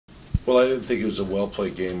Well, I didn't think it was a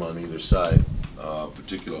well-played game on either side,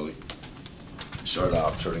 particularly. We started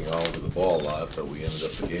off turning all over the ball a lot, but we ended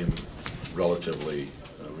up the game relatively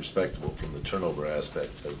respectable from the turnover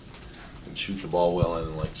aspect. And shoot the ball well,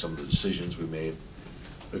 and like some of the decisions we made.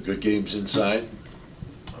 Good games inside.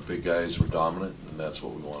 Our big guys were dominant, and that's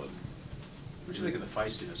what we wanted. What do you think of the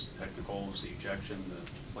feistiness, the technicals, the ejection, the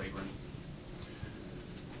flagrant?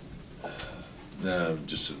 Nah, I'm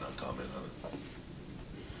just not comment on it.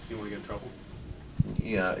 You want to get in trouble?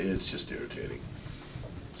 Yeah, it's just irritating.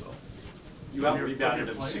 So. You out-rebounded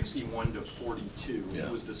him 61 to 42.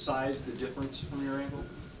 Yeah. Was the size the difference from your angle?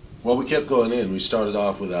 Well, we kept going in. We started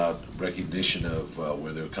off without recognition of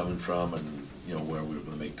where they were coming from and where we were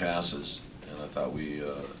going to make passes. And I thought we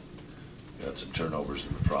had some turnovers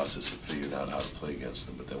in the process of figuring out how to play against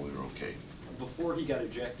them, but then we were okay. Before he got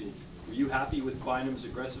ejected, were you happy with Bynum's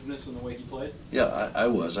aggressiveness and the way he played? Yeah, I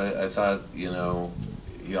was. I thought,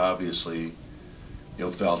 he obviously,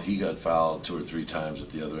 felt he got fouled 2 or 3 times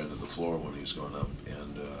at the other end of the floor when he was going up,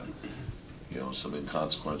 and some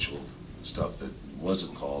inconsequential stuff that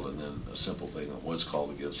wasn't called, and then a simple thing that was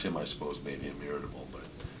called against him, I suppose, made him irritable. But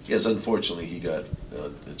yes, unfortunately, he got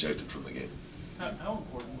ejected from the game. How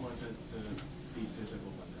important was it to be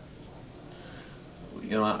physical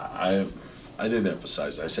with that? I didn't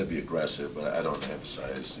emphasize. I said be aggressive, but I don't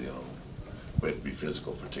emphasize. We had to be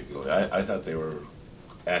physical, particularly. I thought they were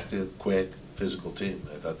active, quick, physical team.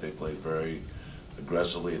 I thought they played very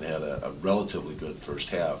aggressively and had a relatively good first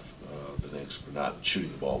half. The Knicks for not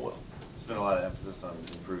shooting the ball well. There's been a lot of emphasis on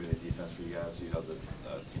improving the defense for you guys. You held the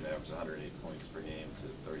team average 108 points per game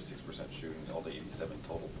to 36% shooting, all to 87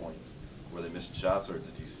 total points. Were they missing shots, or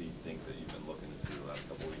did you see things that you've been looking to see the last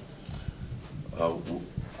couple of weeks?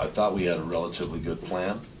 I thought we had a relatively good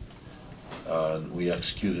plan. We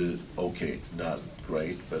executed it okay, not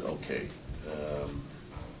great, but okay.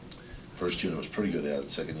 First unit was pretty good at it.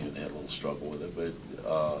 Second unit had a little struggle with it, but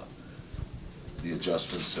the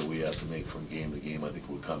adjustments that we have to make from game to game, I think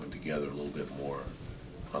we're coming together a little bit more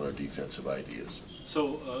on our defensive ideas.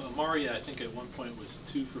 So Amari, I think at one point was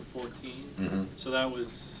 2 for 14. Mm-hmm. So that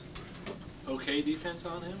was okay defense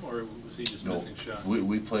on him, or was he just missing shots?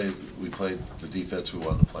 We played the defense we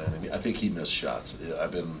wanted to play. I think he missed shots.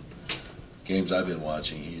 Games I've been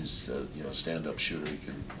watching, he's stand-up shooter. He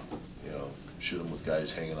can shoot him with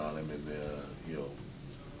guys hanging on him, and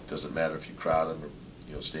doesn't matter if you crowd him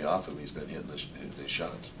or stay off him. He's been hitting the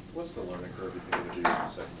shots. What's the learning curve you think to do in the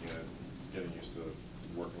second unit, getting used to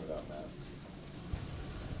working without Matt?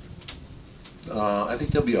 I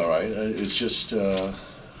think they'll be all right. It's just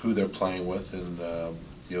who they're playing with, and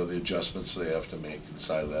the adjustments they have to make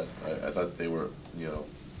inside of that. I thought they were,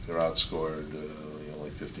 they're outscored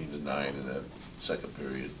like 15-9 in that second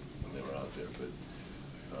period when they were out there, but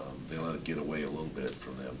they let it get away a little bit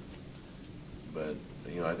from them. But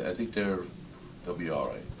I think they'll be all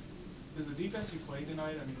right. Is the defense you played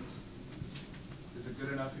tonight, I mean, is it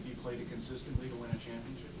good enough if you played it consistently to win a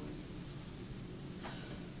championship?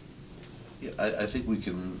 Yeah, I think we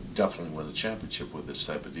can definitely win a championship with this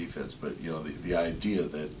type of defense, but the idea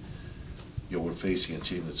that we're facing a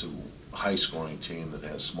team that's a high-scoring team that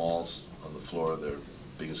has smalls on the floor. Their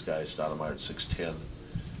biggest guy, Stoudemire, at 6'10",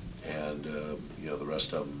 and the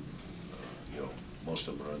rest of them, most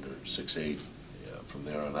of them are under 6'8". From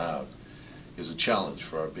there on out, is a challenge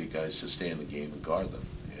for our big guys to stay in the game and guard them.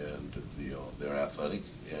 And they're athletic,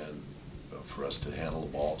 and for us to handle the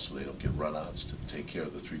ball so they don't get runouts, to take care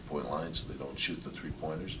of the three-point line so they don't shoot the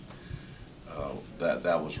three-pointers.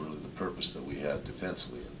 That was really the purpose that we had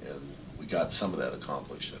defensively, and we got some of that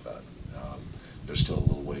accomplished, I thought. There's still a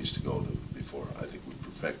little ways to go before I think we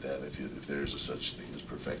perfect that, if there is a such thing as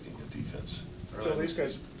perfecting a defense. So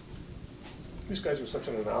these guys are such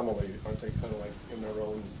an anomaly, aren't they? Kind of like in their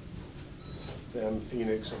own, them,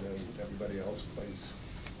 Phoenix, and then everybody else plays.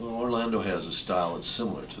 Well, Orlando has a style that's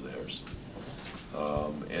similar to theirs,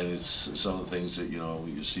 and it's some of the things that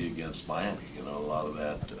you see against Miami. A lot of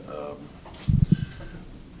that,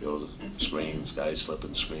 screens, guys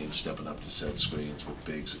slipping screens, stepping up to set screens with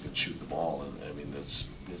bigs that can shoot the ball, and I mean it's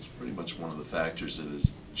pretty much one of the factors that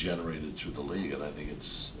is generated through the league, and I think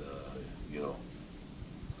it's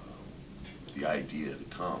the idea to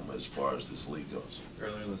come as far as this league goes.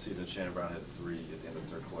 Earlier in the season, Shannon Brown had 3 at the end of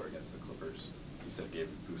the third quarter against the Clippers. You said it gave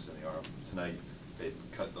a boost in the arm. Tonight, they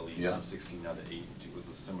cut the lead from 16 down to 8. Was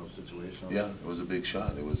it a similar situation? Yeah, it was a big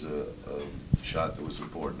shot. It was a shot that was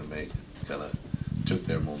important to make. It kind of took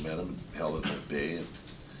their momentum, held it at bay, and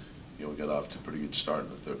we got off to a pretty good start in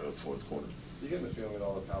the fourth quarter. You getting the feeling that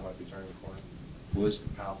all the Powell might be turning the corner? Was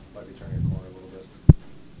Powell might be turning the corner a little bit.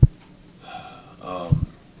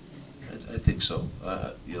 I think so.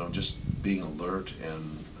 You know, just being alert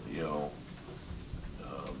and, you know,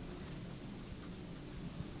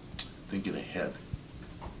 thinking ahead.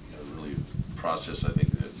 You know, really process, I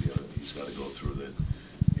think, that, you know, he's got to go through that.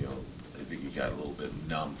 You know, I think he got a little bit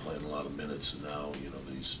numb playing a lot of minutes, and now, you know,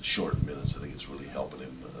 these short minutes, I think it's really helping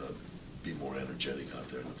him be more energetic out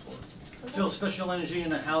there on the floor. Feel special energy in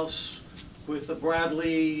the house with the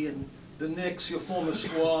Bradley and the Knicks, your former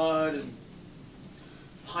squad, and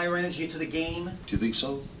higher energy to the game. Do you think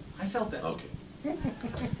so? I felt that. Okay.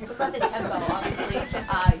 What about the tempo?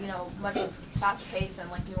 Obviously, you know, much faster pace than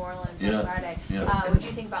like New Orleans Yeah, on Friday. yeah. What do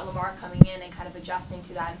you think about Lamar coming in and kind of adjusting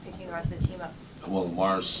to that and picking the rest of the team up? Well,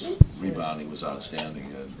 Lamar's rebounding was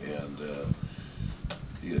outstanding, and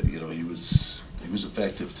you know, he was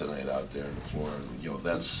effective tonight out there on the floor. And, you know,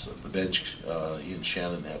 that's the bench. He and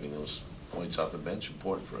Shannon having those points off the bench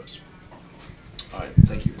important for us. All right,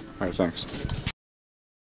 thank you. All right, thanks.